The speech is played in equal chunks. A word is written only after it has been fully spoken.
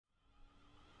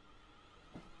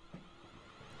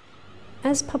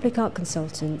As public art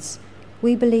consultants,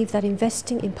 we believe that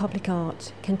investing in public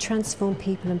art can transform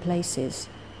people and places.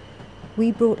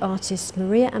 We brought artists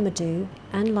Maria Amadou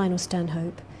and Lionel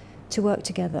Stanhope to work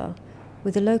together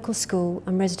with the local school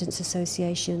and residents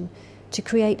association to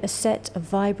create a set of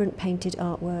vibrant painted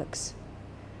artworks.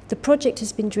 The project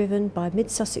has been driven by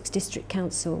Mid Sussex District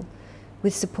Council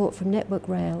with support from Network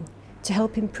Rail to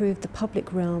help improve the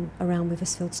public realm around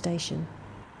Wivelsfield station.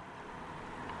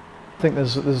 I think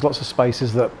there's lots of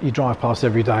spaces that you drive past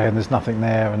every day and there's nothing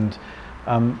there,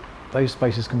 and those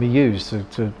spaces can be used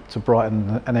to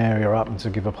brighten an area up and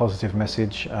to give a positive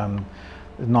message. A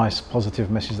nice positive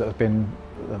message that have been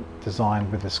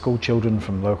designed with the school children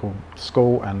from local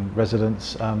school and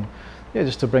residents. Yeah,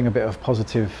 just to bring a bit of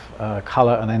positive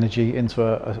colour and energy into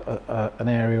an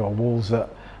area or walls that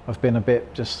have been a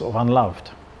bit just sort of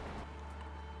unloved.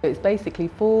 It's basically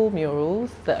 4 murals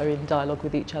that are in dialogue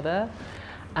with each other,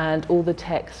 and all the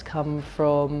texts come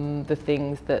from the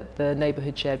things that the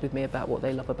neighbourhood shared with me about what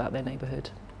they love about their neighbourhood.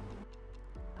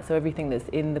 So everything that's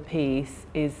in the piece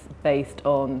is based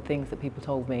on things that people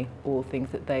told me or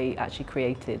things that they actually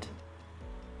created.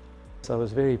 So I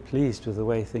was very pleased with the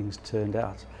way things turned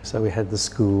out. So we had the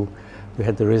school, we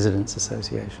had the Residents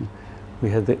Association, we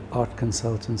had the art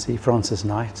consultancy, Francis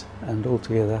Knight, and all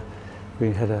together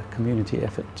we had a community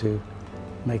effort to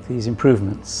make these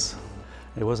improvements.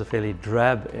 It was a fairly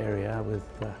drab area with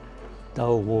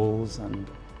dull walls and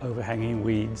overhanging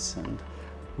weeds, and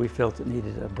we felt it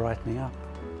needed a brightening up.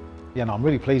 Yeah, no, I'm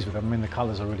really pleased with them. I mean, the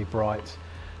colours are really bright,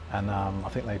 and I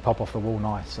think they pop off the wall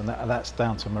nice, and that's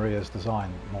down to Maria's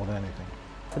design more than anything.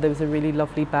 So there was a really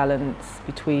lovely balance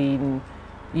between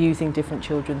using different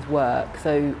children's work.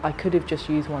 So I could have just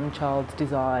used one child's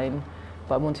design,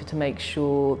 but I wanted to make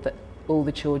sure that all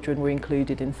the children were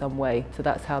included in some way. So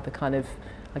that's how the kind of,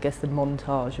 I guess, the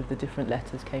montage of the different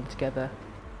letters came together.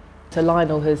 So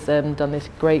Lionel has done this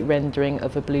great rendering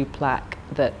of a blue plaque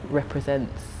that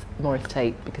represents Maurice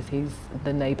Tate, because he's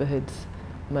the neighbourhood's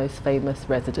most famous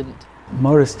resident.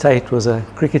 Maurice Tate was a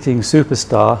cricketing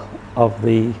superstar of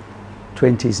the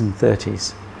 20s and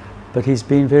 30s, but he's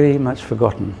been very much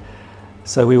forgotten.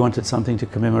 So we wanted something to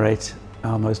commemorate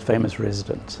our most famous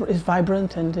resident. It's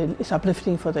vibrant and it's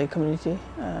uplifting for the community,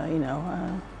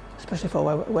 especially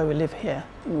for where we live here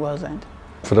in Wallsend.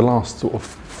 For the last sort of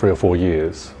 3 or 4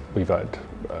 years, we've had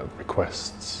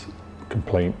requests,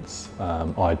 complaints,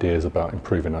 ideas about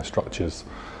improving our structures.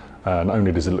 Not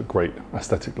only does it look great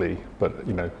aesthetically, but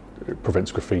it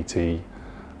prevents graffiti.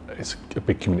 It's a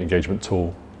big community engagement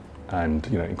tool, and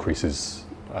increases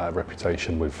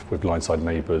reputation with line-side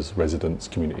neighbours, residents,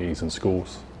 communities, and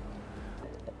schools.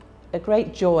 A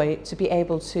great joy to be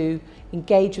able to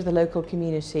engage with the local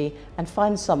community and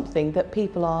find something that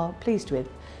people are pleased with.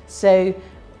 So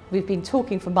we've been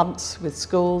talking for months with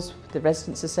schools, with the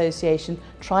Residents Association,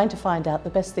 trying to find out the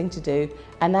best thing to do,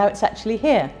 and now it's actually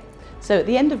here. So at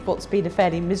the end of what's been a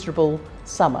fairly miserable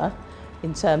summer,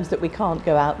 in terms that we can't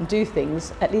go out and do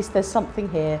things, at least there's something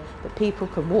here that people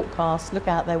can walk past, look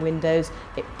out their windows.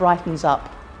 It brightens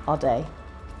up our day.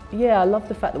 Yeah, I love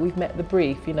the fact that we've met the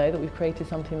brief, that we've created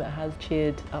something that has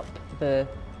cheered up the,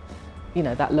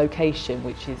 that location,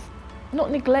 which is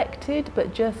not neglected,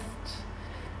 but just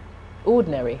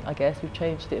ordinary, I guess. We've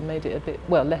changed it and made it a bit,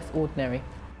 less ordinary.